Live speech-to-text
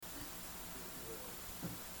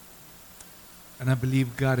And I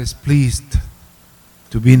believe God is pleased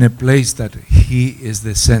to be in a place that He is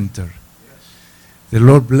the center. The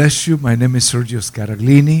Lord bless you. My name is Sergio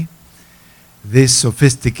Scaraglini. This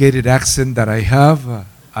sophisticated accent that I have,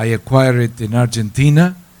 I acquired it in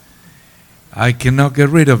Argentina. I cannot get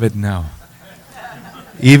rid of it now,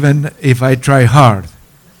 even if I try hard.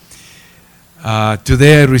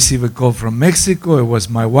 Today I received a call from Mexico. It was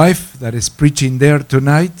my wife that is preaching there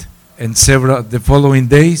tonight and several the following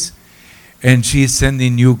days, and she is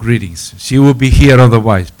sending you greetings. She will be here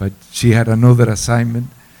otherwise, but she had another assignment,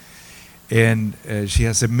 and she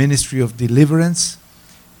has a ministry of deliverance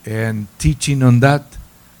and teaching on that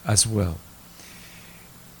as well.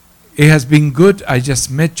 It has been good. I just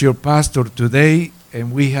met your pastor today,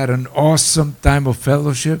 and we had an awesome time of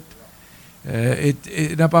fellowship.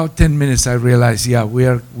 In about 10 minutes, I realized, we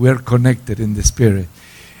are connected in the spirit.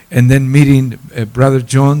 And then meeting Brother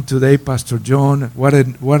John today, Pastor John, what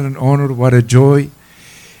an honor, what a joy.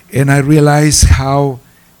 And I realized how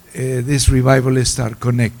these revivalists are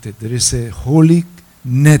connected. There is a holy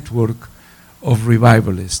network of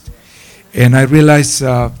revivalists. And I realized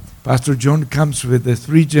Pastor John comes with the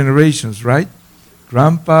 3 generations, right?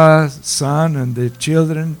 Grandpa, son, and the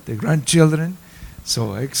children, the grandchildren.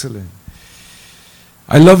 So excellent.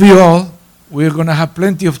 I love you all. We're going to have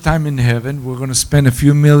plenty of time in heaven. We're going to spend a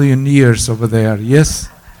few million years over there, yes?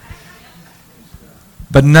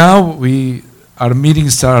 But now our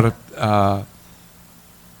meetings are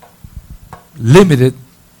limited,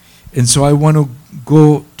 and so I want to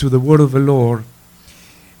go to the word of the Lord.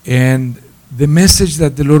 And the message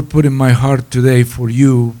that the Lord put in my heart today for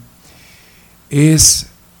you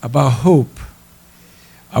is about hope.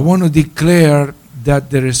 I want to declare that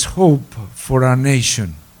there is hope for our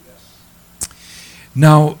nation.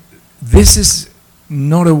 Now, this is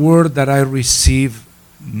not a word that I receive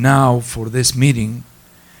now for this meeting.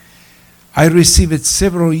 I received it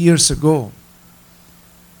several years ago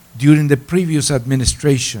during the previous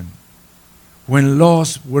administration when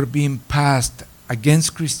laws were being passed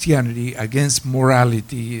against Christianity, against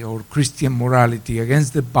morality or Christian morality,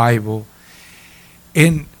 against the Bible.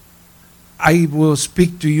 And I will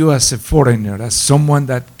speak to you as a foreigner, as someone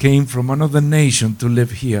that came from another nation to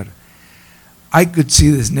live here. I could see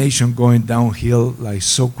this nation going downhill like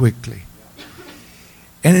so quickly.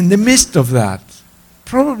 And in the midst of that,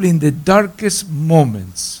 probably in the darkest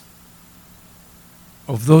moments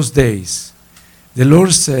of those days, the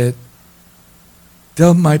Lord said,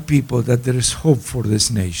 tell my people that there is hope for this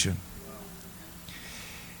nation.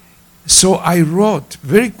 So I wrote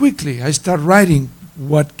very quickly. I started writing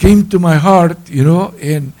what came to my heart,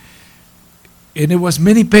 and it was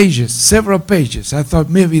many pages, several pages. I thought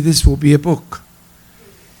maybe this will be a book.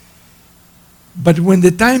 But when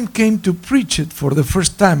the time came to preach it for the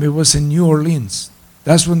first time, it was in New Orleans.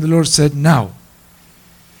 That's when the Lord said, now.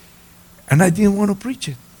 And I didn't want to preach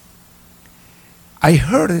it. I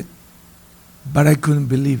heard it, but I couldn't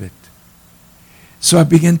believe it. So I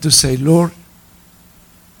began to say, Lord,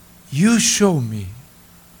 you show me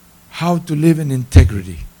how to live in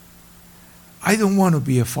integrity. I don't want to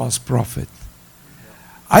be a false prophet.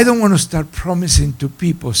 I don't want to start promising to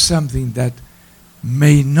people something that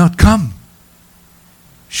may not come.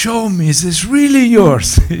 Show me, is this really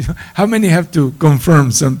yours? How many have to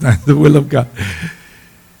confirm sometimes the will of God?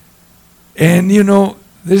 And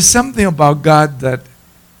there's something about God that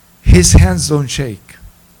His hands don't shake.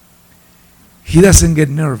 He doesn't get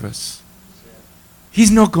nervous. He's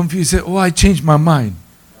not confused. Oh, I changed my mind.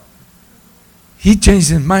 He changes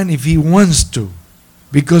his mind if he wants to,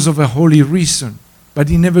 because of a holy reason. But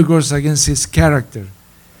he never goes against his character.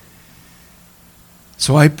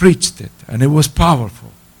 So I preached it, and it was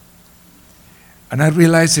powerful. And I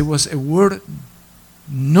realized it was a word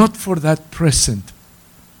not for that present,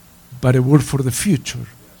 but a word for the future.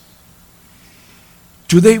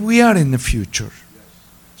 Today we are in the future.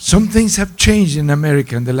 Some things have changed in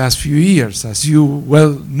America in the last few years, as you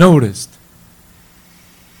well noticed.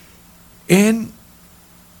 And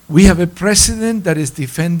we have a president that is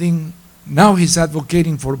defending, now he's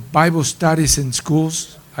advocating for Bible studies in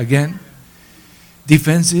schools again,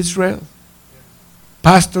 defends Israel.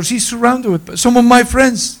 Pastors, he's surrounded with, some of my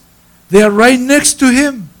friends, they are right next to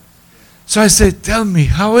him. So I said, tell me,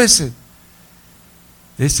 how is it?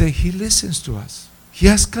 They say, he listens to us. He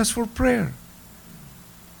asks us for prayer.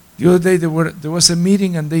 The other day there was a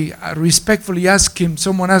meeting, and they respectfully asked him,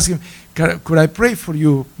 someone asked him, could I pray for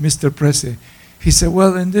you, Mr. President? He said,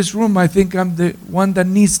 well, in this room, I think I'm the one that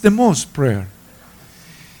needs the most prayer.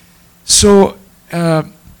 So, a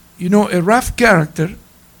rough character,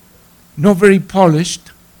 not very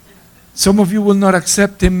polished. Some of you will not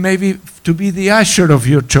accept him maybe to be the usher of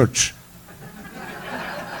your church.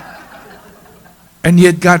 And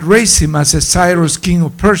yet God raised him as a Cyrus, king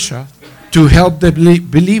of Persia, to help the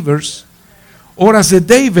believers, or as a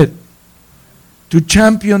David to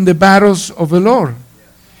champion the battles of the Lord.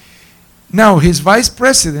 Now his vice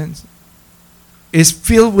president is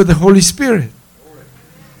filled with the Holy Spirit.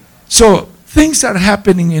 So things are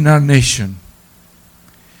happening in our nation.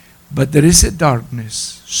 But there is a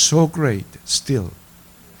darkness so great still.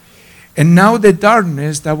 And now the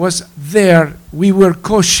darkness that was there, we were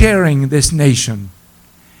co-sharing this nation.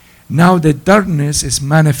 Now the darkness is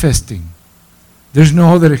manifesting. There's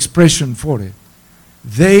no other expression for it.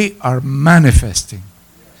 They are manifesting.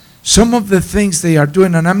 Some of the things they are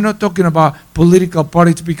doing, and I'm not talking about political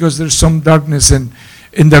parties because there's some darkness in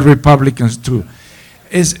the Republicans too,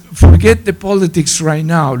 is forget the politics right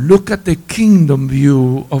now. Look at the kingdom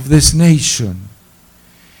view of this nation.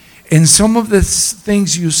 And some of the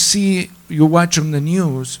things you see, you watch on the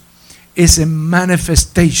news, is a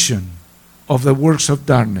manifestation of the works of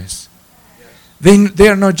darkness. They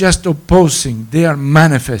are not just opposing, they are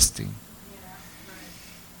manifesting.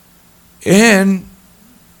 And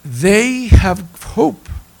they have hope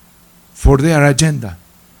for their agenda.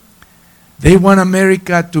 They want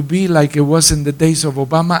America to be like it was in the days of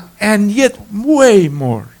Obama, and yet way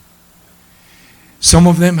more. Some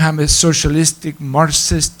of them have a socialistic,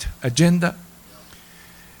 Marxist agenda.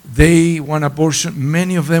 They want abortion.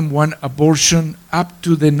 Many of them want abortion up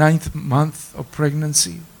to the 9th month of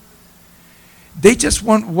pregnancy. They just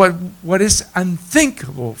want what is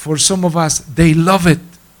unthinkable for some of us. They love it.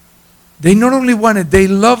 They not only want it, they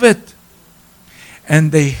love it.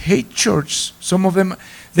 And they hate church. Some of them,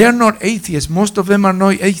 they are not atheists. Most of them are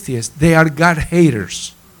not atheists. They are God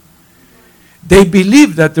haters. They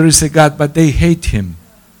believe that there is a God, but they hate him.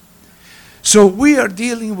 So we are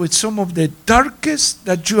dealing with some of the darkest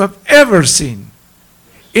that you have ever seen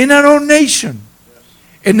in our own nation.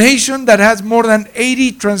 A nation that has more than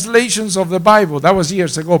 80 translations of the Bible. That was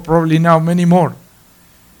years ago, probably now many more.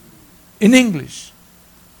 In English.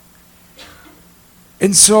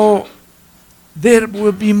 And so there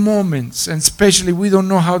will be moments, and especially we don't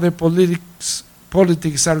know how the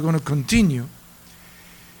politics are going to continue.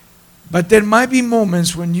 But there might be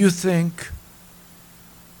moments when you think,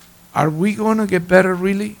 are we going to get better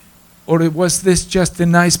really? Or was this just a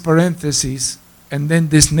nice parenthesis and then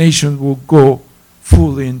this nation will go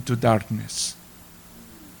fully into darkness?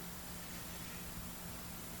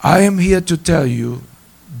 I am here to tell you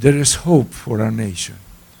there is hope for our nation.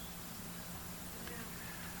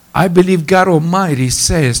 I believe God Almighty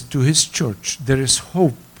says to His church, there is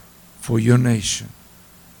hope for your nation.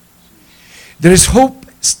 There is hope,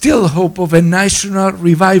 still hope of a national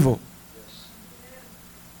revival.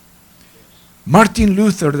 Martin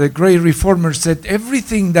Luther, the great reformer, said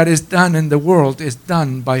everything that is done in the world is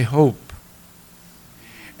done by hope.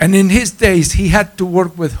 And in his days, he had to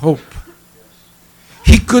work with hope.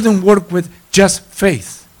 He couldn't work with just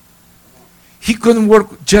faith. He couldn't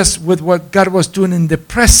work just with what God was doing in the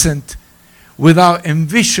present without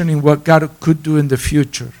envisioning what God could do in the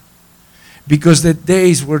future. Because the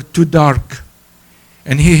days were too dark.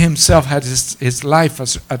 And he himself had his life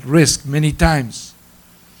at risk many times.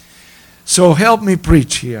 So help me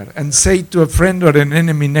preach here and say to a friend or an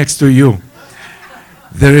enemy next to you,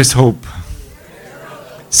 there is hope.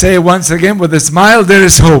 Say it once again with a smile, there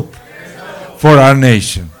is hope for our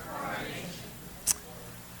nation.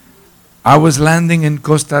 I was landing in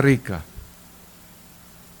Costa Rica.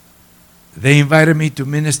 They invited me to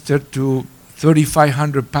minister to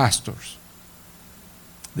 3,500 pastors.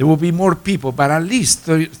 There will be more people, but at least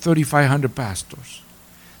 3,500 pastors.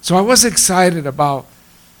 So I was excited about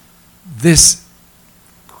this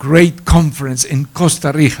great conference in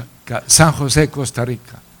Costa Rica, San Jose, Costa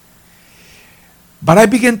Rica. But I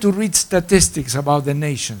began to read statistics about the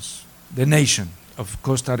nation of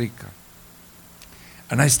Costa Rica.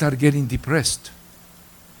 And I started getting depressed.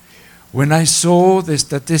 When I saw the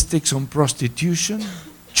statistics on prostitution,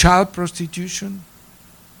 child prostitution,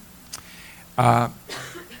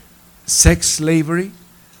 sex slavery,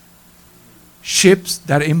 ships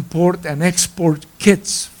that import and export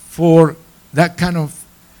kids for that kind of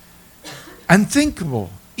unthinkable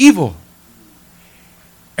evil.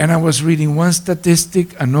 And I was reading one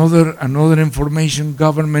statistic, another information,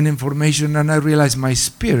 government information, and I realized my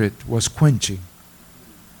spirit was quenching.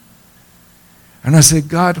 And I said,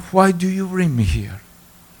 God, why do you bring me here?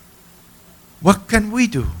 What can we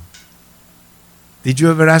do? Did you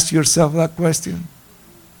ever ask yourself that question?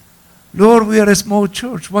 Lord, we are a small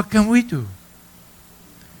church. What can we do?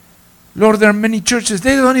 Lord, there are many churches,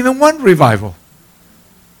 they don't even want revival.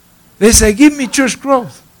 They say, give me church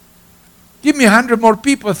growth. Give me 100 more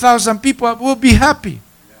people, 1,000 people, I will be happy.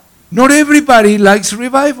 Not everybody likes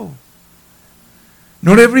revival.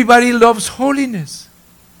 Not everybody loves holiness.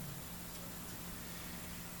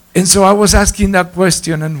 And so I was asking that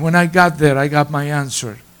question, and when I got there, I got my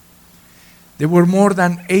answer. There were more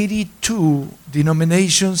than 82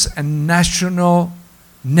 denominations and national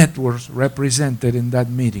networks represented in that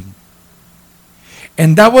meeting.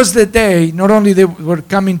 And that was the day, not only they were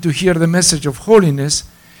coming to hear the message of holiness,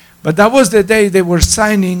 but that was the day they were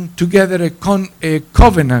signing together a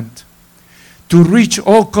covenant to reach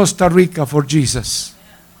all Costa Rica for Jesus.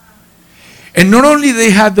 And not only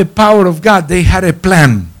they had the power of God, they had a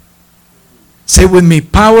plan. Say with me,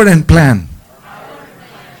 power and plan.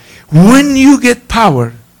 When you get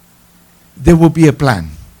power, there will be a plan.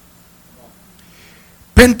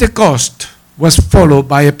 Pentecost was followed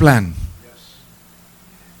by a plan.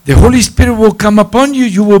 The Holy Spirit will come upon you,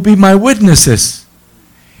 you will be my witnesses.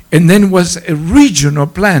 And then was a regional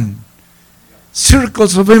plan.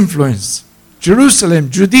 Circles of influence. Jerusalem,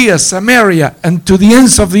 Judea, Samaria, and to the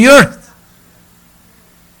ends of the earth.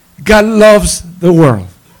 God loves the world.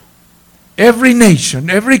 Every nation,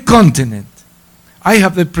 every continent. I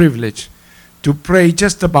have the privilege to pray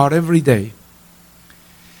just about every day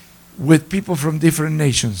with people from different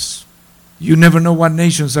nations. You never know what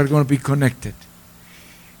nations are going to be connected.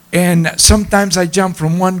 And sometimes I jump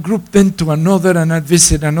from one group then to another, and I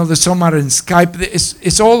visit another. Some are in Skype.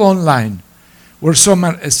 It's all online. Where some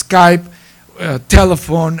are Skype,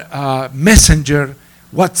 telephone, Messenger,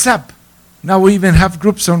 WhatsApp. Now we even have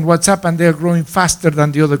groups on WhatsApp, and they're growing faster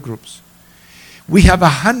than the other groups. We have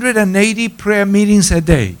 180 prayer meetings a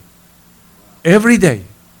day. Every day.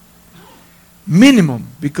 Minimum.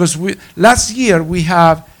 Because last year we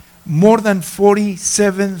have more than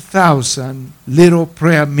 47,000 little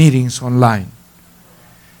prayer meetings online.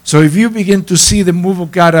 So if you begin to see the move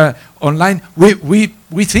of God online,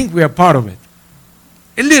 we think we are part of it.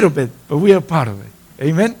 A little bit, but we are part of it.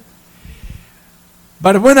 Amen?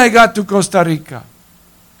 But when I got to Costa Rica,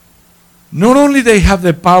 not only they have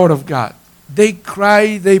the power of God, they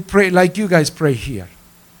cry, they pray, like you guys pray here.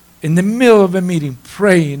 In the middle of a meeting,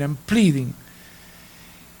 praying and pleading.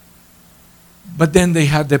 But then they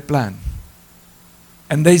had the plan.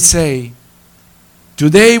 And they say,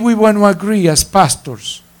 today we want to agree as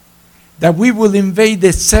pastors that we will invade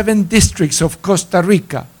the 7 districts of Costa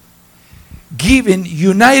Rica, giving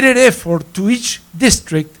united effort to each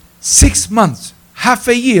district 6 months, half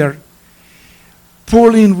a year,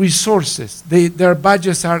 pooling resources. Their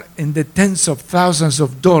budgets are in the tens of thousands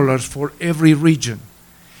of dollars for every region.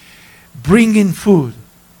 Bringing food,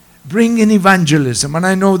 bringing evangelism. And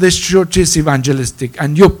I know this church is evangelistic,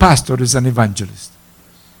 and your pastor is an evangelist.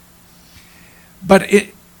 But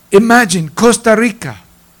imagine Costa Rica.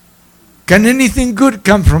 Can anything good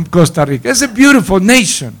come from Costa Rica? It's a beautiful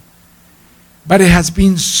nation. But it has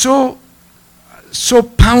been so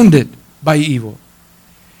pounded by evil.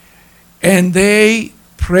 And they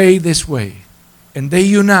pray this way. And they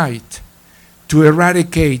unite to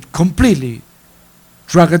eradicate completely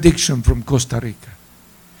drug addiction from Costa Rica.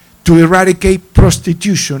 To eradicate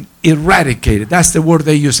prostitution, eradicate it. That's the word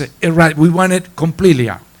they use. We want it completely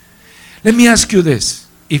out. Let me ask you this.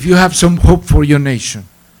 If you have some hope for your nation,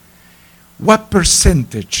 what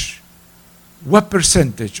percentage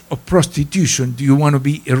of prostitution do you want to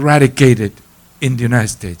be eradicated in the United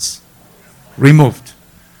States? Removed.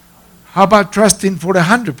 How about trusting for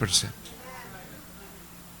 100%?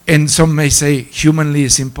 And some may say, humanly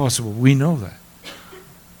it's impossible. We know that.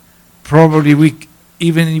 Probably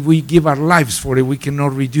even if we give our lives for it, we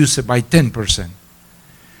cannot reduce it by 10%.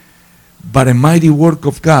 But a mighty work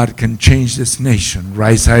of God can change this nation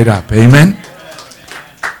right side up. Amen?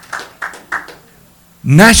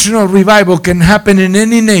 National revival can happen in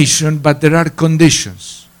any nation, but there are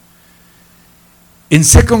conditions. In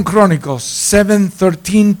 2 Chronicles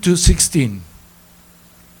 7:13-16,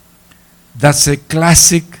 that's a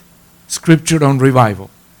classic scripture on revival.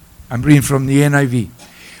 I'm reading from the NIV.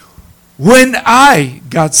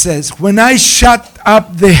 God says, when I shut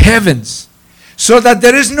up the heavens so that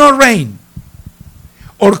there is no rain,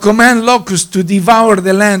 or command locusts to devour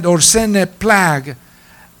the land, or send a plague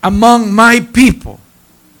among my people.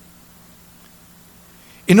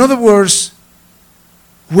 In other words,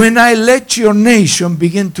 when I let your nation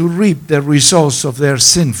begin to reap the results of their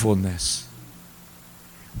sinfulness,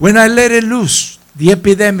 when I let it loose, the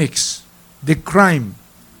epidemics, the crime,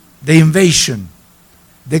 the invasion,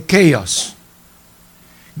 the chaos,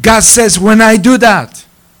 God says, when I do that,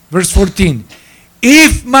 verse 14,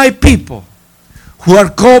 if my people who are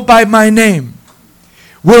called by my name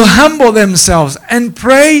will humble themselves and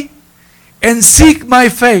pray and seek my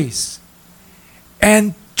face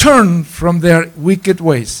and turn from their wicked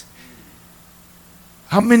ways,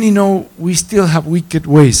 How many know we still have wicked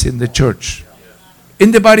ways in the church?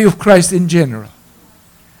 In the body of Christ in general.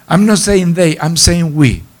 I'm not saying they, I'm saying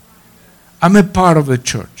we. I'm a part of the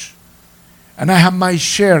church. And I have my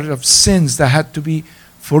share of sins that had to be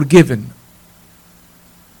forgiven.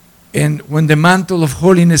 And when the mantle of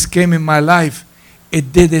holiness came in my life,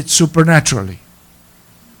 it did it supernaturally.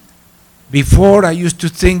 Before, I used to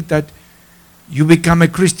think that you become a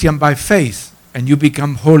Christian by faith and you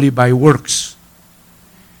become holy by works.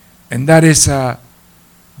 And that is a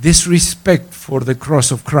disrespect for the cross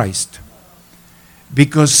of Christ.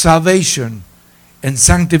 Because salvation and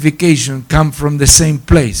sanctification come from the same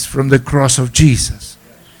place, from the cross of Jesus.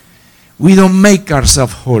 We don't make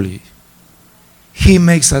ourselves holy. He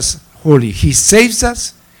makes us holy. He saves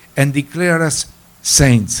us and declares us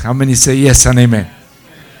saints. How many say yes and amen?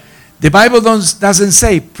 The Bible doesn't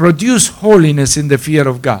say produce holiness in the fear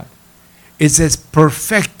of God. It says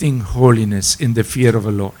perfecting holiness in the fear of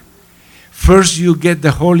the Lord. First you get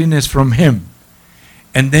the holiness from Him,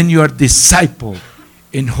 and then you are discipled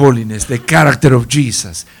in holiness, the character of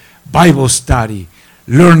Jesus, Bible study,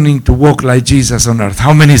 learning to walk like Jesus on earth.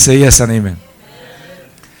 How many say yes and amen?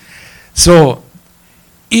 So,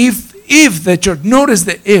 if the church, notice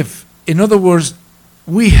the if, in other words,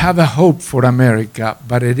 we have a hope for America,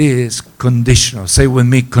 but it is conditional. Say with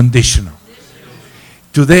me, conditional.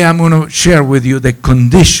 Today I'm going to share with you the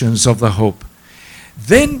conditions of the hope.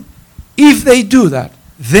 Then, if they do that,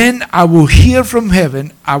 then I will hear from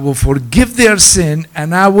heaven, I will forgive their sin,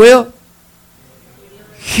 and I will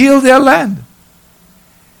heal their land.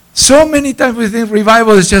 So many times we think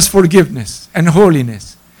revival is just forgiveness and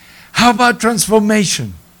holiness. How about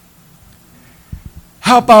transformation?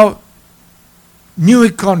 How about new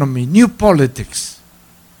economy, new politics?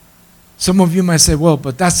 Some of you might say, well,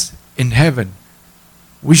 but that's in heaven.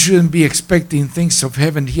 We shouldn't be expecting things of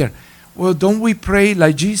heaven here. Well, don't we pray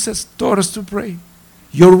like Jesus taught us to pray?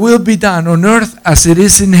 Your will be done on earth as it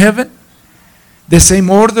is in heaven. The same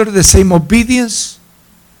order, the same obedience,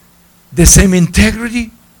 the same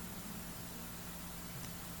integrity.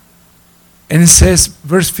 And it says,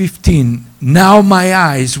 verse 15, now my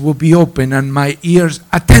eyes will be open and my ears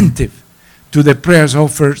attentive to the prayers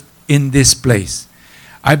offered in this place.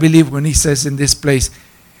 I believe when he says in this place,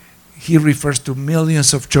 he refers to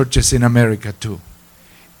millions of churches in America too,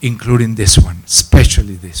 including this one,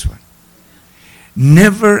 especially this one.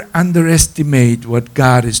 Never underestimate what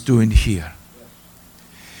God is doing here.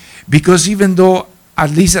 Because even though, at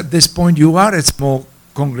least at this point, you are a small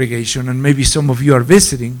congregation and maybe some of you are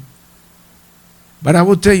visiting, but I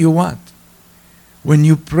will tell you what, when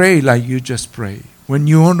you pray like you just pray, when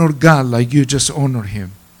you honor God like you just honor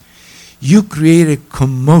Him, you create a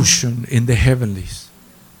commotion in the heavenlies.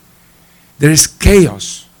 There is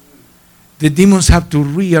chaos. The demons have to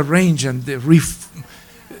rearrange and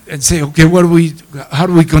say, okay, how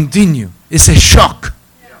do we continue? It's a shock.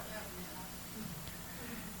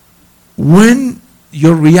 When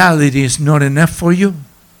your reality is not enough for you,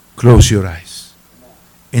 close your eyes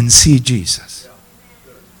and see Jesus.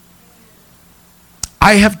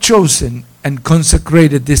 I have chosen and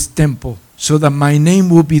consecrated this temple so that my name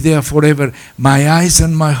will be there forever. My eyes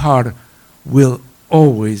and my heart will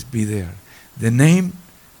always be there. The name,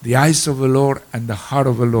 the eyes of the Lord, and the heart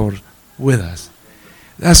of the Lord with us.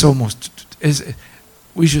 That's almost,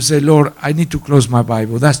 we should say, Lord, I need to close my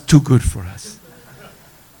Bible. That's too good for us.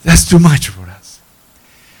 That's too much for us.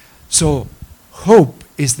 So, hope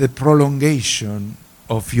is the prolongation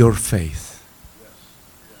of your faith.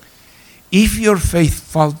 If your faith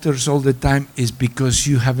falters all the time, it's because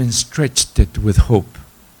you haven't stretched it with hope.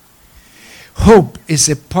 Hope is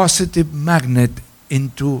a positive magnet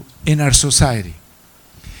in our society.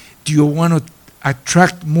 Do you want to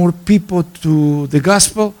attract more people to the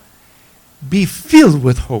gospel? Be filled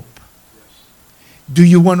with hope. Do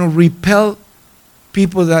you want to repel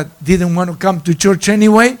people that didn't want to come to church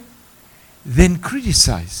anyway? Then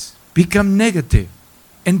criticize, become negative,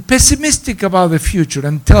 and pessimistic about the future,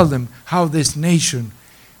 and tell them how this nation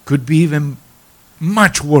could be even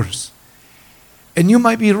much worse. And you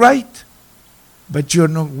might be right, but you're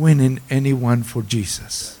not winning anyone for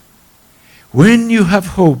Jesus. When you have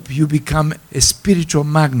hope, you become a spiritual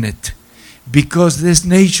magnet, because this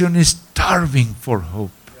nation is starving for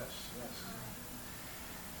hope.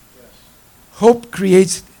 Hope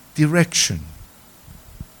creates direction.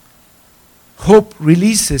 Hope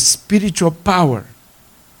releases spiritual power.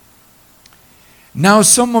 Now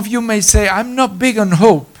some of you may say, I'm not big on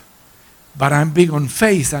hope, but I'm big on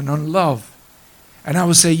faith and on love. And I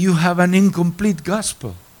would say, you have an incomplete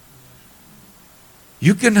gospel.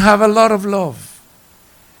 You can have a lot of love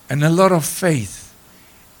and a lot of faith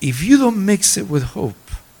if you don't mix it with hope,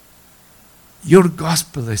 your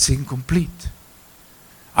gospel is incomplete.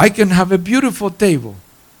 I can have a beautiful table,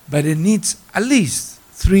 but it needs at least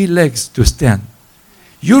 3 legs to stand.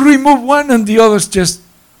 You remove one and the others just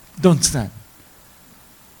don't stand.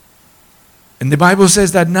 And the Bible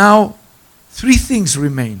says that now 3 things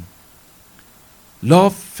remain: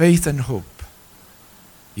 love, faith, and hope.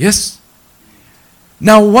 Yes?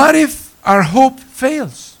 Now what if our hope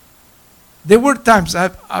fails? There were times,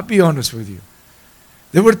 I'll be honest with you,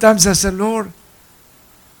 there were times I said, Lord,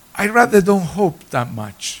 I rather don't hope that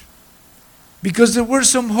much. Because there were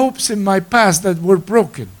some hopes in my past that were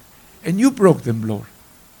broken. And you broke them, Lord,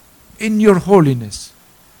 in your holiness.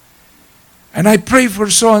 And I pray for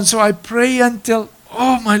so and so. I pray until,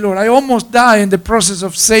 oh my Lord, I almost die in the process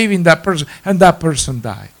of saving that person, and that person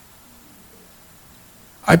died.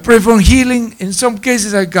 I pray for healing. In some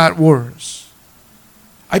cases, I got worse.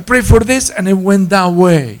 I pray for this, and it went that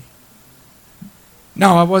way.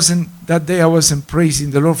 Now, that day I wasn't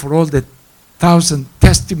praising the Lord for all the 1,000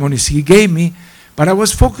 testimonies He gave me, but I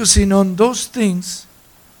was focusing on those things.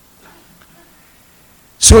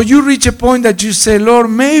 So you reach a point that you say, Lord,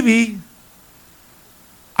 maybe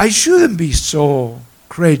I shouldn't be so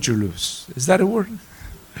credulous. Is that a word?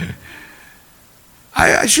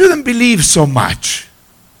 I shouldn't believe so much.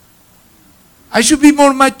 I should be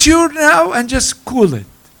more mature now and just cool it.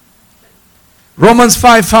 Romans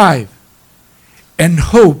 5:5. And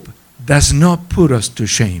hope does not put us to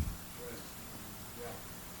shame.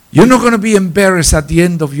 You're not going to be embarrassed at the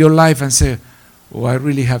end of your life and say, oh, I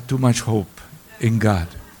really have too much hope in God.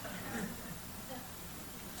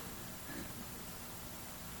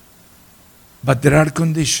 But there are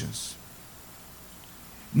conditions.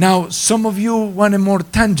 Now, some of you want a more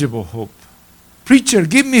tangible hope. Preacher,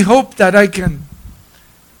 give me hope that I can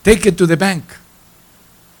take it to the bank.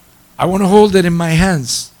 I want to hold it in my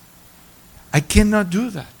hands. I cannot do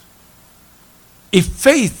that. If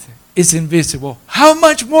faith is invisible, how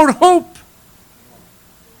much more hope?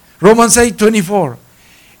 Romans 8:24.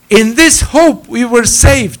 In this hope we were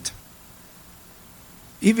saved.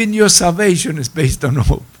 Even your salvation is based on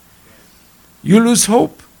hope. You lose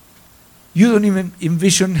hope, you don't even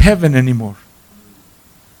envision heaven anymore.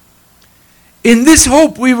 In this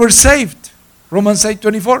hope we were saved. Romans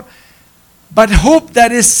 8:24. But hope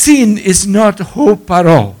that is seen is not hope at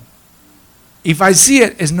all. If I see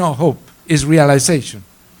it, it's not hope, it's realization.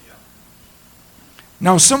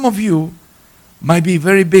 Now, some of you might be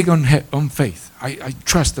very big on faith. I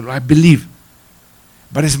trust the Lord, I believe.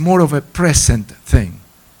 But it's more of a present thing.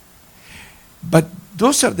 But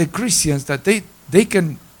those are the Christians that they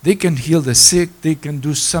can heal the sick, they can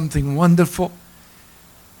do something wonderful.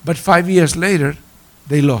 But 5 years later,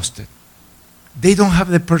 they lost it. They don't have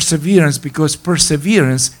the perseverance, because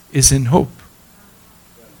perseverance is in hope.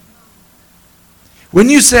 When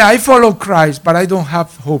you say, I follow Christ, but I don't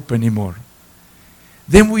have hope anymore,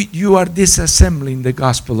 then you are disassembling the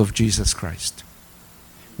gospel of Jesus Christ.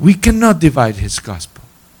 We cannot divide His gospel.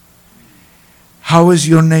 How is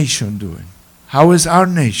your nation doing? How is our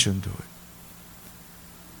nation doing?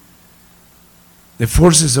 The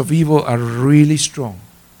forces of evil are really strong.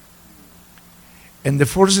 And the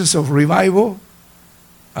forces of revival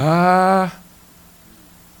are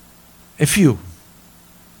a few.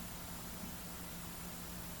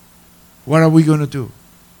 What are we going to do?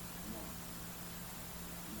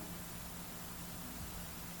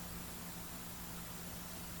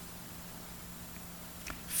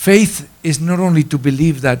 Faith is not only to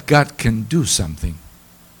believe that God can do something,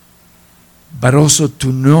 but also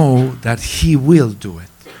to know that He will do it.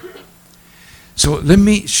 So let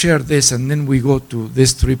me share this, and then we go to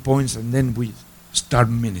these 3 points, and then we start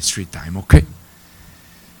ministry time, okay?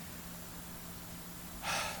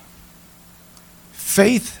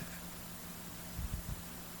 Faith,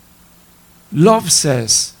 love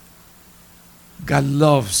says God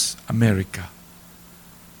loves America.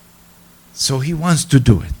 So He wants to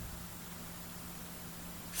do it.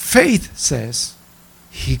 Faith says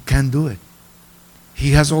He can do it.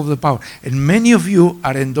 He has all the power. And many of you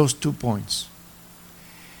are in those 2 points.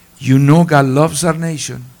 You know God loves our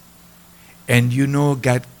nation, and you know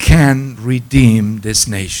God can redeem this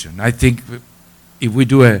nation. I think if we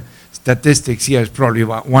do a statistics here, it's probably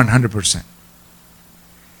about 100%.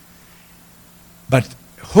 But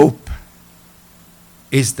hope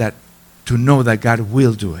is that to know that God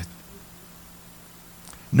will do it.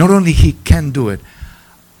 Not only He can do it,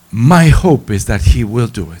 my hope is that He will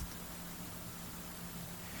do it.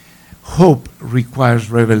 Hope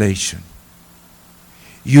requires revelation.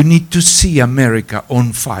 You need to see America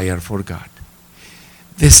on fire for God.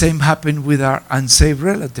 The same happened with our unsaved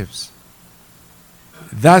relatives.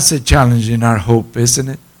 That's a challenge in our hope, isn't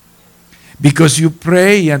it? Because you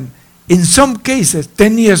pray, and in some cases,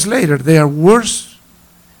 10 years later, they are worse.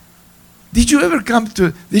 Did you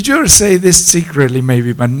ever say this secretly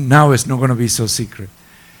maybe, but now it's not going to be so secret.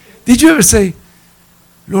 Did you ever say,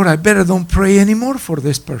 Lord, I better don't pray anymore for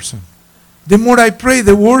this person. The more I pray,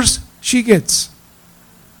 the worse she gets.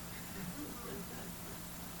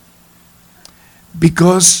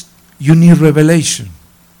 Because you need revelation.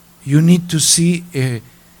 You need to see a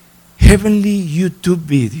heavenly YouTube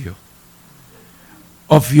video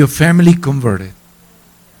of your family converted.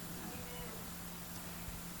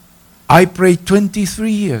 I prayed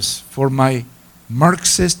 23 years for my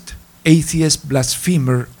Marxist, atheist,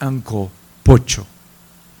 blasphemer uncle, Pocho.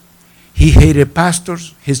 He hated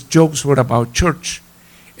pastors. His jokes were about church.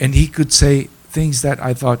 And he could say things that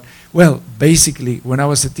I thought, well, basically, when I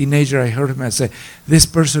was a teenager, I heard him say, this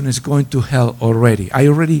person is going to hell already. I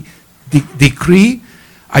already decree,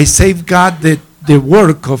 I safeguard the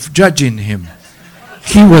work of judging him.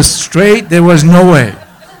 He was straight, there was no way.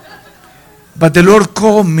 But the Lord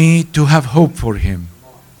called me to have hope for him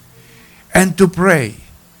and to pray.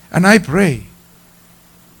 And I pray.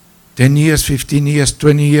 10 years, 15 years,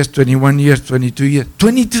 20 years, 21 years, 22 years.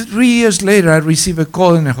 23 years later, I received a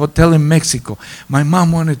call in a hotel in Mexico. My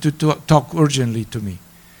mom wanted to talk urgently to me.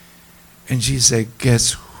 And she said,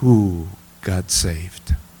 guess who got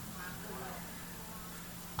saved?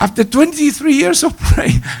 After 23 years of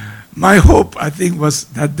praying, my hope, I think, was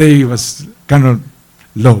that day was kind of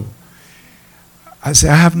low. I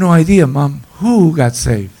said, I have no idea, Mom. Who got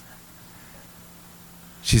saved?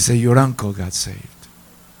 She said, your uncle got saved.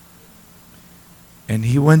 And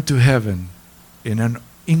he went to heaven in an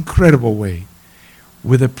incredible way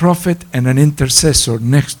with a prophet and an intercessor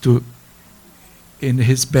next to in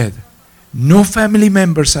his bed. No family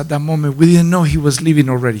members at that moment. We didn't know he was leaving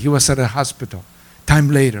already. He was at a hospital. Time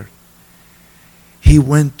later, he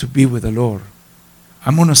went to be with the Lord.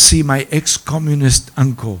 I'm going to see my ex-communist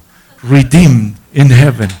uncle redeemed in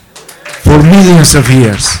heaven for millions of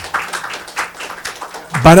years.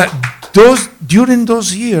 But during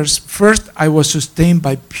those years, first I was sustained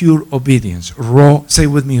by pure obedience. Raw, say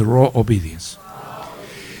with me, raw obedience.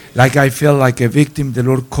 Like I felt like a victim, the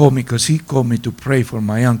Lord called me because he called me to pray for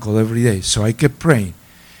my uncle every day. So I kept praying.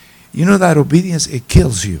 You know that obedience, it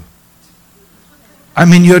kills you. I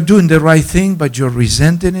mean, you're doing the right thing, but you're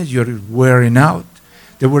resenting it, you're wearing out.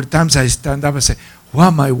 There were times I stand up and say, why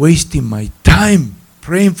am I wasting my time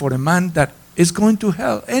praying for a man that is going to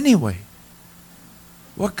hell anyway?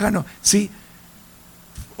 What kind of, see,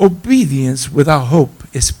 obedience without hope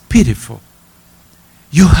is pitiful.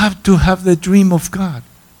 You have to have the dream of God.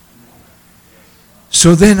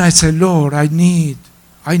 So then I said, Lord, I need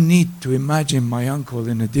to imagine my uncle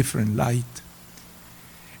in a different light.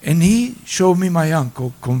 And he showed me my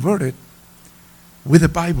uncle converted with the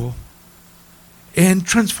Bible and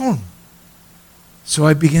transformed. So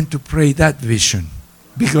I began to pray that vision.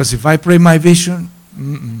 Because if I pray my vision,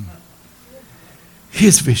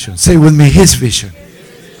 his vision. Say with me, his vision.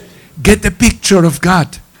 Get the picture of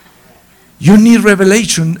God. You need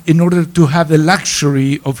revelation in order to have the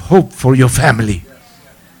luxury of hope for your family.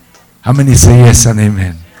 How many say yes and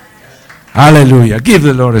amen? Hallelujah. Give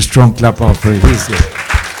the Lord a strong clap of praise.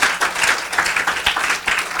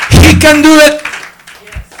 He can do it.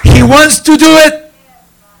 He wants to do it.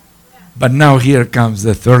 But now here comes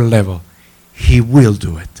the third level. He will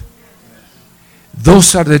do it.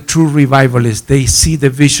 Those are the true revivalists. They see the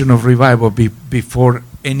vision of revival before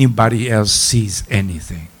anybody else sees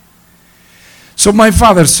anything. So my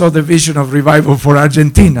father saw the vision of revival for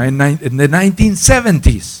Argentina in the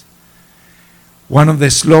 1970s. One of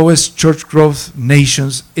the slowest church growth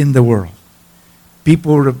nations in the world.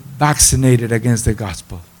 People were vaccinated against the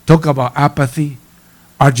gospel. Talk about apathy.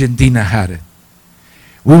 Argentina had it.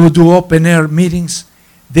 We would do open air meetings.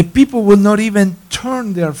 The people will not even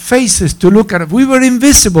turn their faces to look at it. We were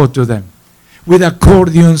invisible to them with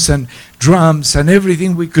accordions and drums and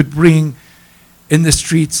everything we could bring in the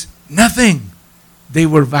streets. Nothing. They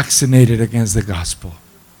were vaccinated against the gospel.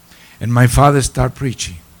 And my father started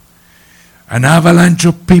preaching. An avalanche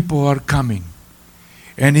of people are coming.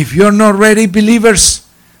 And if you're not ready, believers,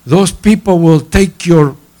 those people will take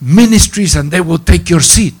your ministries and they will take your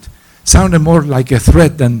seat. Sounded more like a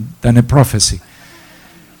threat than a prophecy.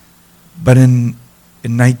 But in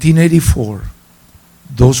 1984,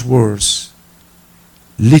 those words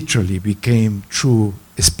literally became true,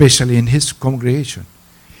 especially in his congregation.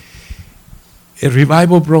 A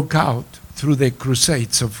revival broke out through the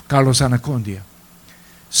crusades of Carlos Anacondia.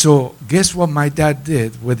 So guess what my dad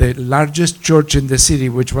did with the largest church in the city,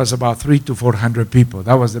 which was about 300 to 400 people.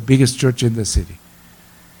 That was the biggest church in the city.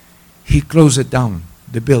 he closed it down,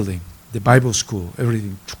 the building, the Bible school,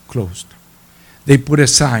 everything closed. They put a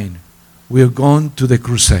sign, we are going to the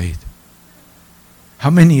crusade. How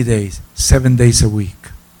many days? 7 days a week.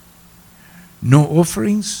 No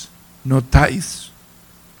offerings, no tithes,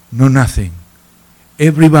 no nothing.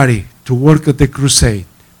 Everybody to work at the crusade,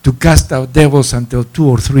 to cast out devils until 2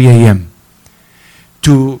 or 3 a.m.,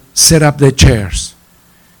 to set up the chairs,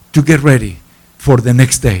 to get ready for the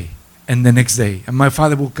next day and the next day. And my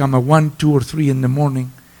father will come at 1, 2, or 3 in the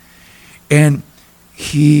morning, and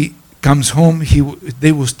he comes home.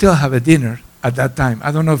 They will still have a dinner at that time.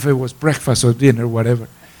 I don't know if it was breakfast or dinner, whatever.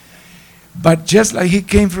 But just like he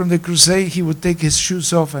came from the crusade, he would take his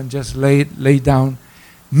shoes off and just lay down.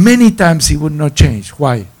 Many times he would not change.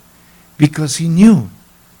 Why? Because he knew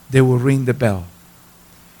they would ring the bell.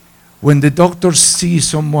 When the doctors see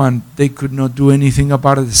someone, they could not do anything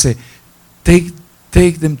about it. They say,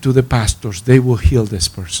 take them to the pastors. They will heal this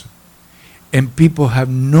person. And people have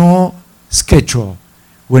no schedule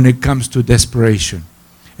when it comes to desperation.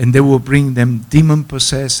 And they will bring them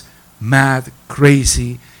demon-possessed, mad,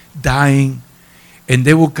 crazy, dying. And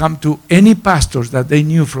they will come to any pastors that they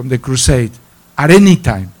knew from the crusade at any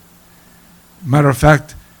time. Matter of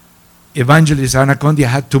fact, Evangelist Anacondia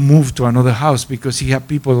had to move to another house because he had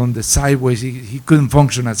people on the sideways. He couldn't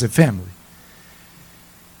function as a family.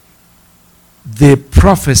 The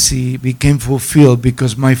prophecy became fulfilled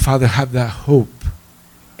because my father had that hope,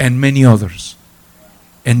 and many others.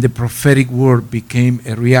 And the prophetic word became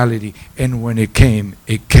a reality. And when it came,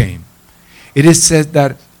 it came. It is said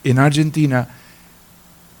that in Argentina,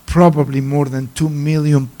 probably more than 2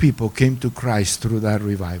 million people came to Christ through that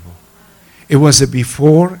revival. It was a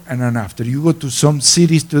before and an after. You go to some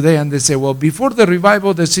cities today and they say, well, before the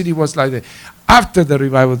revival, the city was like this. After the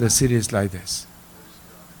revival, the city is like this.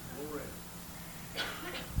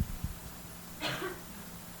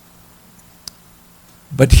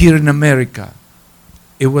 But here in America,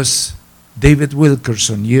 it was David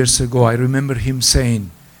Wilkerson years ago. I remember him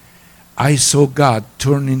saying, I saw God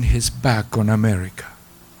turning his back on America.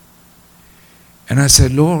 And I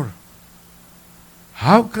said, Lord,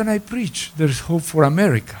 how can I preach there's hope for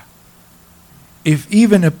America? If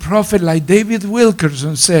even a prophet like David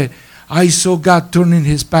Wilkerson said, I saw God turning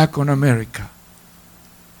his back on America.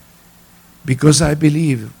 Because I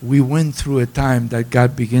believe we went through a time that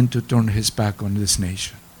God began to turn his back on this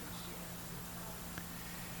nation.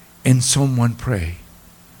 And someone prayed.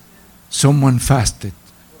 Someone fasted.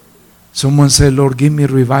 Someone said, Lord, give me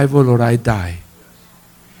revival or I die.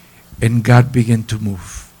 And God began to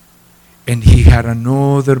move. And he had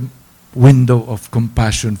another window of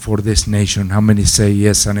compassion for this nation. How many say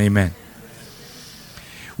yes and amen?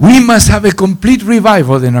 We must have a complete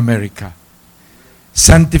revival in America.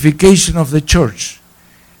 Sanctification of the church,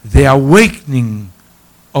 the awakening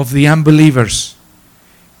of the unbelievers,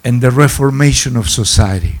 and the reformation of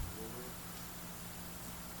society.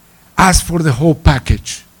 Ask for the whole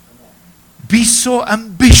package. Be so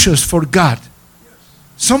ambitious for God.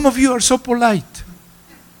 Some of you are so polite.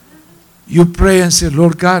 You pray and say,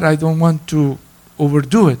 Lord God, I don't want to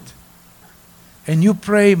overdo it. And you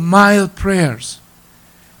pray mild prayers.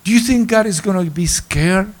 Do you think God is going to be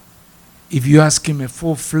scared if you ask him a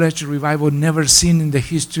full-fledged revival never seen in the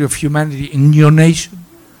history of humanity in your nation?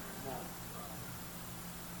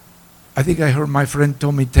 I think I heard my friend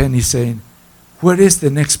Tommy Tenney saying, where is the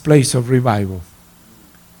next place of revival?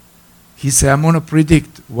 He said, I'm going to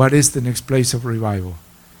predict what is the next place of revival.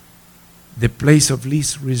 The place of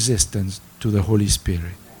least resistance to the Holy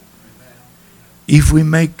Spirit. If we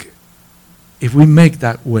make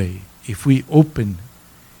that way, if we open,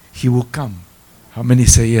 he will come. How many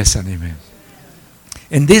say yes and amen?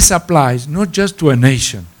 And this applies not just to a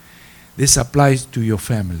nation. This applies to your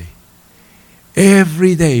family.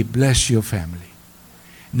 Every day, bless your family.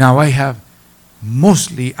 Now I have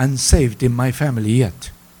mostly unsaved in my family yet.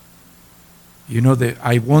 You know,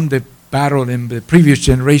 I won the battle in the previous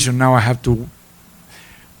generation. Now I have to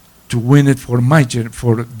win it for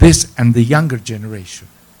for this and the younger generation.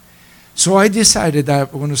 So I decided that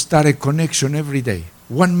I'm going to start a connection every day,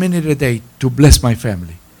 1 minute a day, to bless my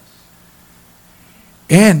family.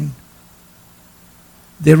 And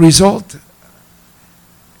the result,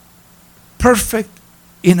 perfect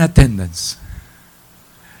in attendance.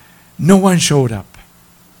 No one showed up.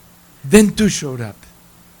 Then 2 showed up.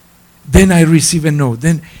 Then I receive a no.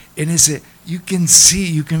 And I say, you can see,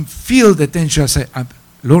 you can feel the tension. I say,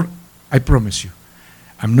 Lord, I promise you,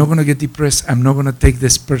 I'm not going to get depressed. I'm not going to take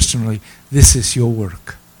this personally. This is your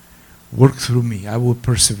work. Work through me. I will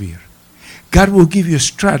persevere. God will give you a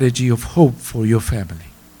strategy of hope for your family.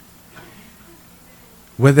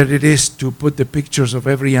 whether it is to put the pictures of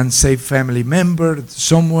every unsaved family member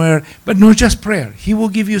somewhere, but not just prayer. He will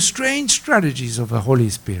give you strange strategies of the Holy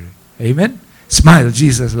Spirit. Amen? Smile,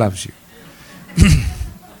 Jesus loves you.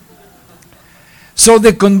 So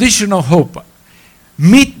the condition of hope.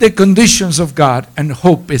 Meet the conditions of God and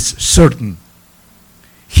hope is certain.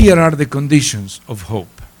 Here are the conditions of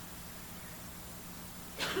hope.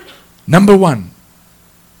 Number one,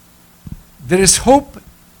 there is hope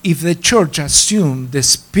if the church assumes the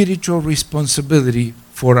spiritual responsibility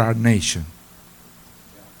for our nation.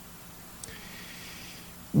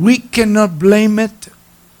 We cannot blame it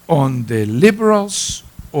on the liberals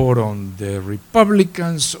or on the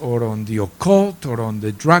Republicans or on the occult or on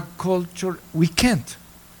the drug culture. We can't.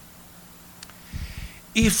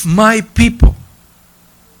 If my people,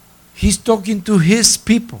 he's talking to his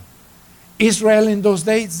people, Israel in those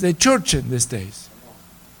days, the church in these days.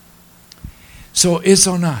 So it's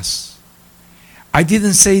on us. I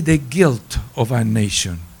didn't say the guilt of our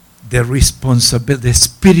nation, the responsibility, the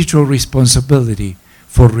spiritual responsibility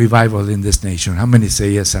for revival in this nation. How many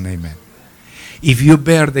say yes and amen? If you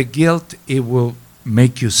bear the guilt, it will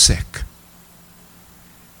make you sick.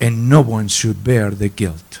 And no one should bear the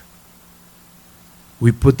guilt.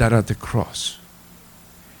 We put that at the cross.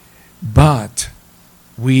 But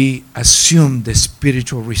we assume the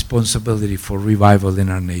spiritual responsibility for revival in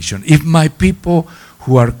our nation. If my people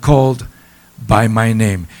who are called by my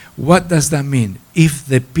name. What does that mean? If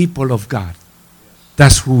the people of God.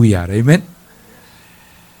 That's who we are. Amen?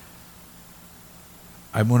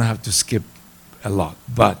 I'm going to have to skip a lot.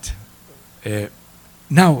 But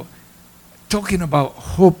now, talking about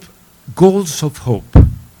hope, goals of hope.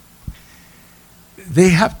 They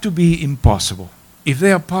have to be impossible. If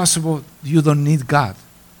they are possible, you don't need God.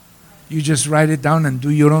 You just write it down and do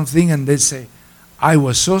your own thing, and they say, I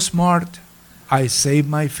was so smart, I saved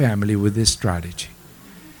my family with this strategy.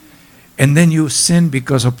 And then you sin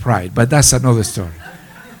because of pride, but that's another story.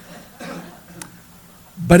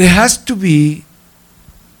 But it has to be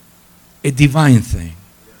a divine thing.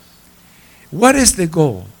 What is the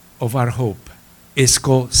goal of our hope? It's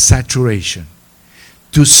called saturation.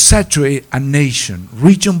 To saturate a nation,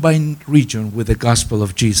 region by region, with the gospel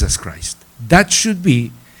of Jesus Christ. That should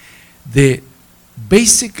be the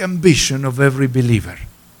basic ambition of every believer.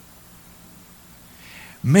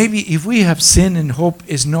 Maybe if we have sin and hope,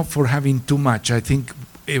 is not for having too much. I think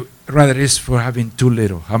it rather is for having too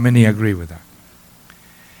little. How many agree with that?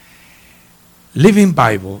 Living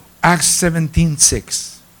Bible, Acts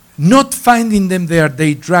 17:6. Not finding them there,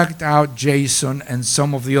 they dragged out Jason and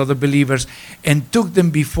some of the other believers and took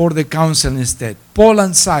them before the council instead. Paul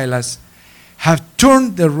and Silas have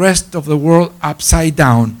turned the rest of the world upside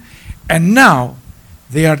down, and now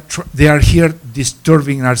they are here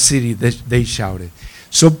disturbing our city, they shouted.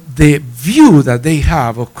 So the view that they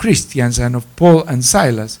have of Christians and of Paul and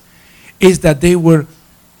Silas is that they were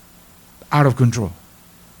out of control,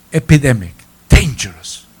 epidemic,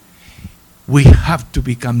 dangerous. We have to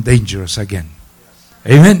become dangerous again.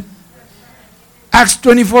 Amen? Acts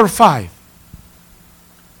 24:5.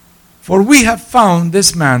 For we have found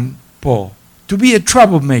this man, Paul, to be a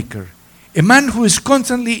troublemaker, a man who is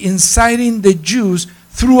constantly inciting the Jews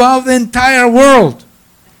throughout the entire world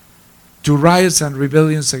to riots and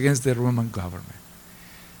rebellions against the Roman government.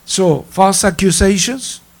 So, false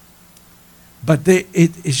accusations, but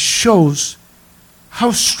it shows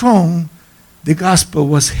how strong the gospel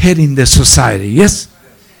was hitting the society. Yes?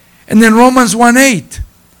 And then Romans 1:8.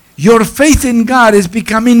 Your faith in God is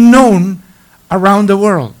becoming known around the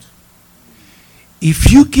world.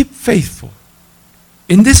 If you keep faithful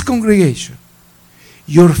in this congregation,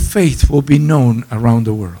 your faith will be known around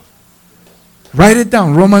the world. Write it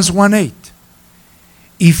down, Romans 1:8.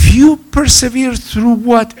 If you persevere through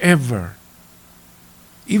whatever,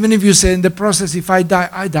 even if you say in the process, if I die,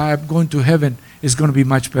 I'm going to heaven, it's going to be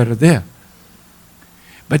much better there.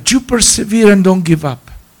 But you persevere and don't give up.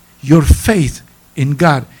 Your faith in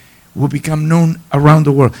God will become known around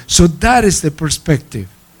the world. So that is the perspective.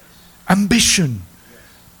 Ambition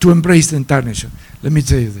to embrace the entire nation. Let me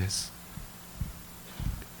tell you this.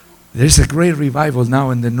 There's a great revival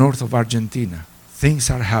now in the north of Argentina. Things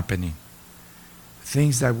are happening.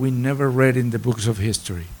 Things that we never read in the books of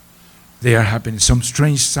history. They are happening. Some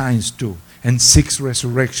strange signs too. And 6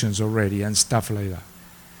 resurrections already and stuff like that.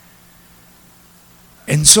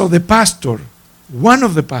 And so the pastor, one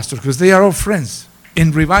of the pastors, because they are all friends,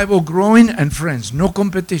 in revival growing and friends, no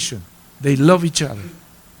competition. They love each other.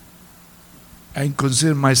 I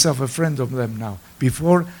consider myself a friend of them now.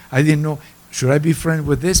 Before, I didn't know, should I be friends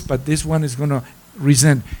with this, but this one is going to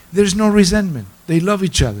resent. There's no resentment. They love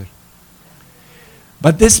each other.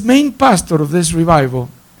 But this main pastor of this revival,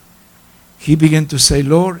 he began to say,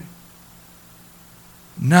 Lord,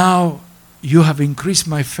 now you have increased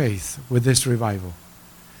my faith with this revival.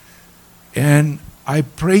 And I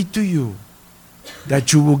pray to you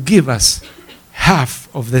that you will give us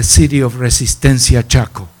half of the city of Resistencia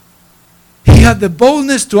Chaco. He had the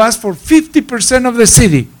boldness to ask for 50% of the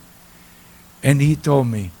city. And he told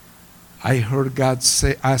me, I heard God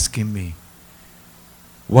asking me,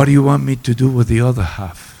 what do you want me to do with the other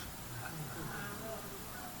half?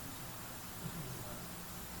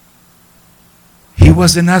 He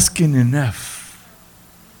wasn't asking enough.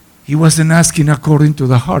 He wasn't asking according to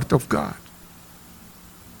the heart of God.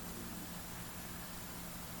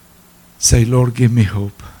 Say, Lord, give me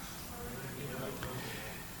hope.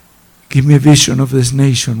 Give me a vision of this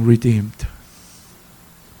nation redeemed.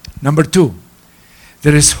 Number 2,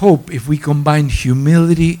 there is hope if we combine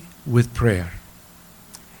humility with prayer.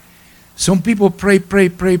 Some people pray,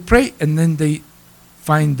 and then they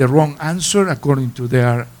find the wrong answer according to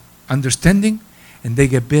their understanding, and they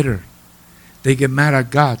get bitter. They get mad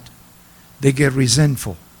at God. They get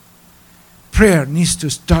resentful. Prayer needs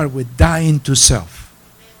to start with dying to self.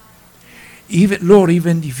 Lord,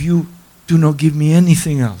 even if you do not give me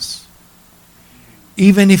anything else,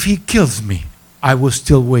 even if he kills me, I will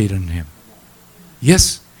still wait on him.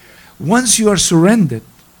 Yes, once you are surrendered,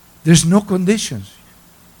 there's no conditions.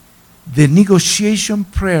 The negotiation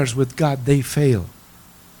prayers with God, they fail.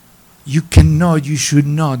 You should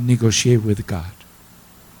not negotiate with God.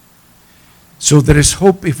 So there is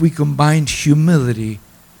hope if we combine humility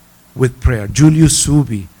with prayer. Julius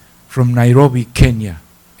Subi from Nairobi, Kenya,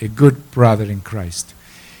 a good brother in Christ,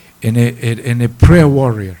 and a prayer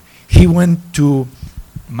warrior. He went to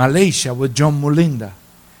Malaysia with John Mulinda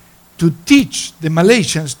to teach the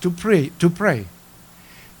Malaysians to pray.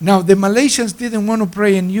 Now, the Malaysians didn't want to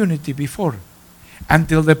pray in unity before,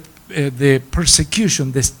 until the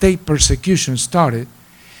persecution, the state persecution started.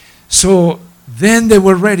 So then they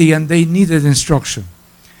were ready and they needed instruction.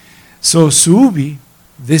 So Subi,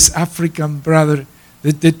 this African brother,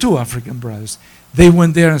 the two African brothers, they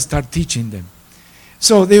went there and started teaching them.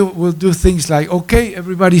 So they will do things like, okay,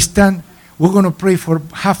 everybody stand. We're going to pray for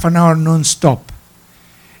half an hour non-stop.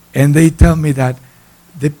 And they tell me that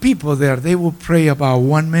the people there, they will pray about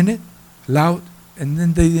 1 minute, loud, and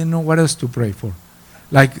then they didn't know what else to pray for.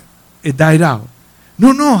 Like, it died out.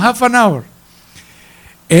 No, half an hour.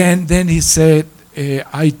 And then he said,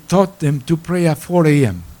 I taught them to pray at 4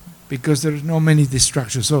 a.m. because there's no many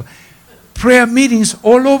distractions. So, prayer meetings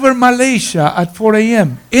all over Malaysia at 4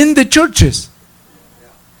 a.m. in the churches.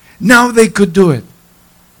 Now they could do it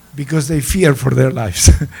because they fear for their lives.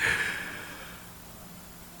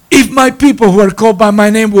 If my people who are called by my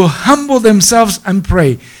name will humble themselves and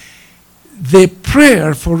pray, the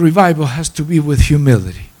prayer for revival has to be with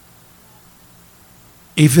humility.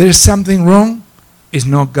 If there's something wrong, it's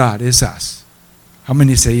not God, it's us. How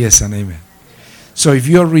many say yes and amen? So if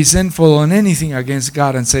you're resentful on anything against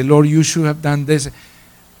God and say, Lord, you should have done this,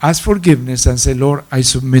 ask forgiveness and say, Lord, I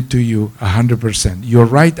submit to you 100%. You're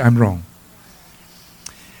right, I'm wrong.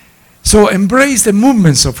 So embrace the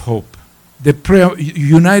movements of hope. The prayer,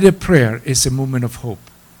 united prayer is a movement of hope.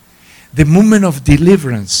 The movement of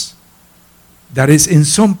deliverance that is in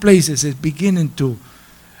some places is beginning to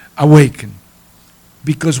awaken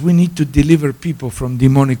because we need to deliver people from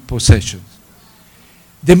demonic possessions.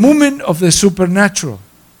 The movement of the supernatural.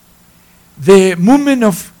 The movement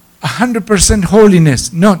of 100%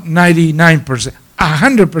 holiness, not 99%,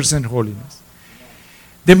 100% holiness.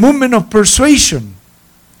 The movement of persuasion.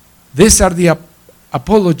 These are the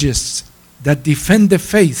apologists that defend the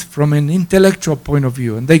faith from an intellectual point of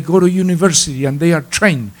view, and they go to university and they are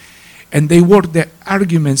trained and they work the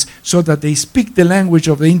arguments so that they speak the language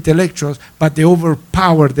of the intellectuals, but they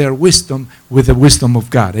overpower their wisdom with the wisdom of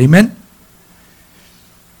God. Amen?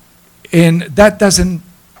 And that doesn't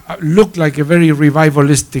look like a very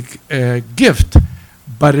revivalistic gift,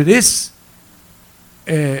 but it is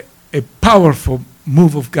a powerful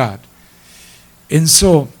move of God. And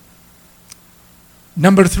so,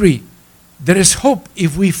 number 3, there is hope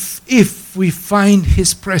if we find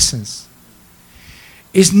His presence.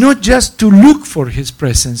 It's not just to look for His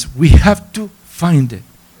presence. We have to find it.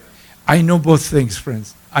 I know both things,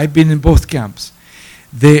 friends. I've been in both camps.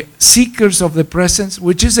 The seekers of the presence,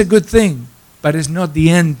 which is a good thing, but it's not the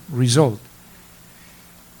end result.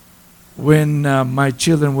 When my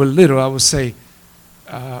children were little, I would say,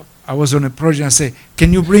 I was on a project and I say,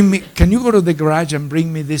 can you go to the garage and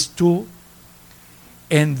bring me this tool?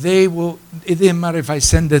 And they will, it didn't matter if I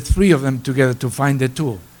send the 3 of them together to find the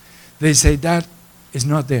tool. They say, Dad, it's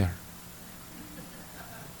not there.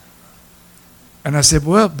 And I said,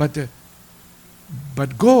 well, but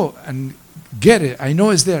go and get it. I know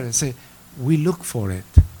it's there. I said, we look for it,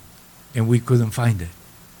 and we couldn't find it.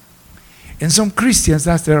 And some Christians,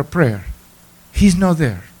 that's their prayer. He's not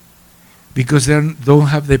there because they don't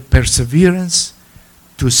have the perseverance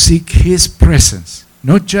to seek His presence,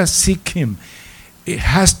 not just seek Him. It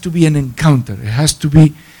has to be an encounter. It has to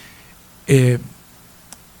be a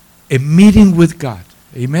meeting with God.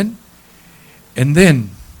 Amen? And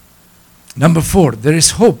then, number 4, there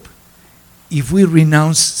is hope if we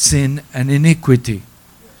renounce sin and iniquity.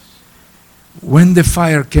 When the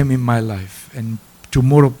fire came in my life, and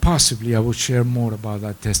tomorrow possibly I will share more about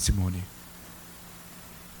that testimony.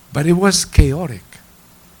 But it was chaotic.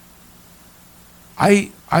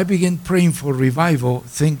 I began praying for revival,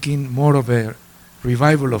 thinking more of a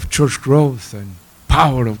revival of church growth and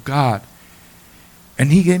power of God.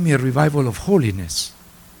 And He gave me a revival of holiness.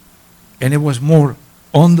 And it was more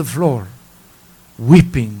on the floor,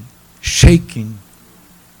 weeping, shaking,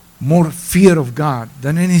 more fear of God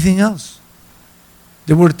than anything else.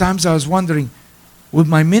 There were times I was wondering, would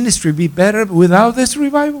my ministry be better without this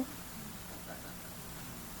revival?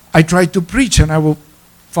 I tried to preach and I would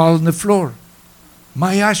fall on the floor.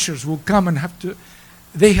 My ushers will come and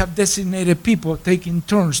they have designated people taking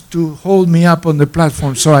turns to hold me up on the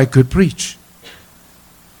platform so I could preach.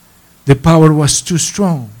 The power was too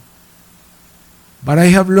strong. But I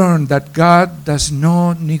have learned that God does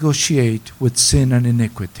not negotiate with sin and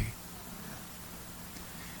iniquity.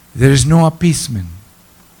 There is no appeasement.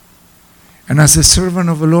 And as a servant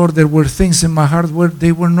of the Lord, there were things in my heart where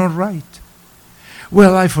they were not right.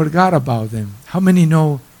 Well, I forgot about them. How many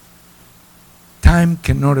know time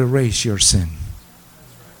cannot erase your sin?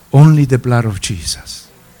 Only the blood of Jesus.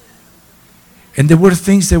 And there were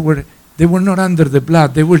things that were not under the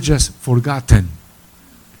blood. They were just forgotten.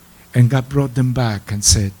 And God brought them back and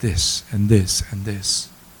said this and this and this.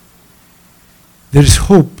 There is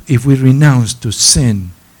hope if we renounce to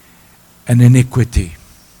sin and iniquity.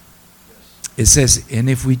 It says, and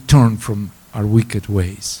if we turn from our wicked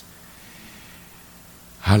ways.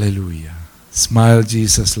 Hallelujah. Smile,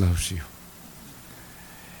 Jesus loves you.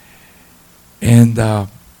 And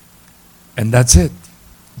that's it.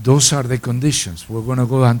 Those are the conditions. We're going to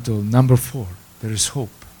go on to number 4. There is hope.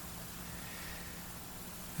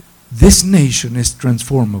 This nation is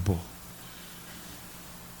transformable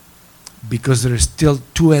because there are still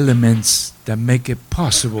 2 elements that make it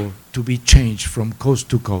possible to be changed from coast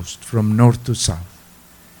to coast, from north to south.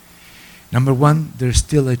 Number 1, there's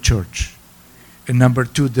still a church. And number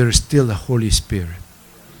 2, there's still a Holy Spirit.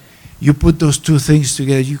 You put those 2 things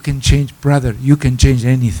together, you can change, brother, you can change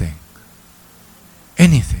anything.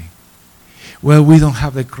 Anything. Well, we don't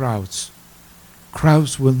have the crowds.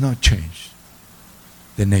 Crowds will not change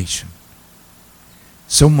the nation.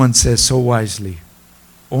 Someone says so wisely,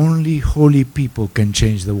 only holy people can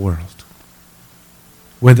change the world.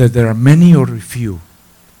 Whether there are many or few,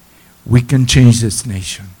 we can change this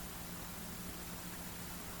nation.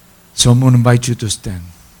 So I'm going to invite you to stand.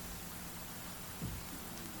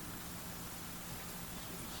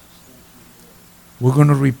 We're going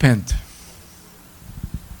to repent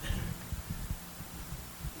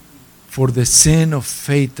for the sin of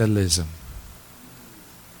fatalism.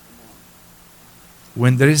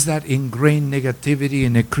 When there is that ingrained negativity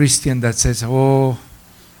in a Christian that says, oh,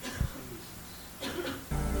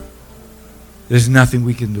 there's nothing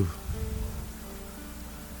we can do.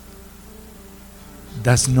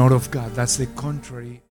 That's not of God. That's the contrary.